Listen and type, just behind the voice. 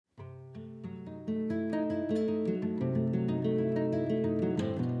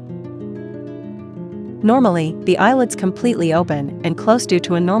Normally, the eyelid's completely open and closed due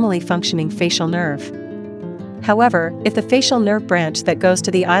to a normally functioning facial nerve. However, if the facial nerve branch that goes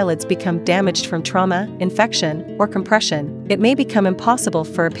to the eyelids become damaged from trauma, infection, or compression, it may become impossible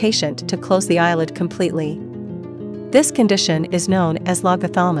for a patient to close the eyelid completely. This condition is known as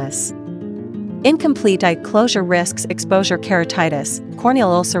logophthalmos. Incomplete eye closure risks exposure keratitis,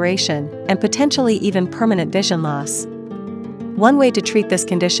 corneal ulceration, and potentially even permanent vision loss. One way to treat this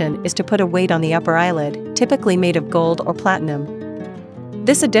condition is to put a weight on the upper eyelid, typically made of gold or platinum.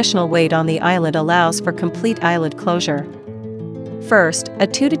 This additional weight on the eyelid allows for complete eyelid closure. First, a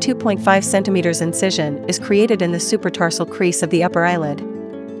 2 to 2.5 centimeters incision is created in the supratarsal crease of the upper eyelid.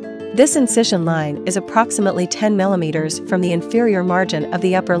 This incision line is approximately 10 millimeters from the inferior margin of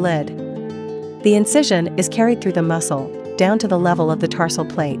the upper lid. The incision is carried through the muscle, down to the level of the tarsal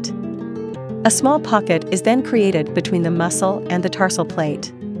plate. A small pocket is then created between the muscle and the tarsal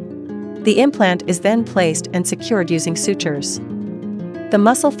plate. The implant is then placed and secured using sutures. The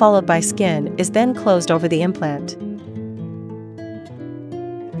muscle followed by skin is then closed over the implant.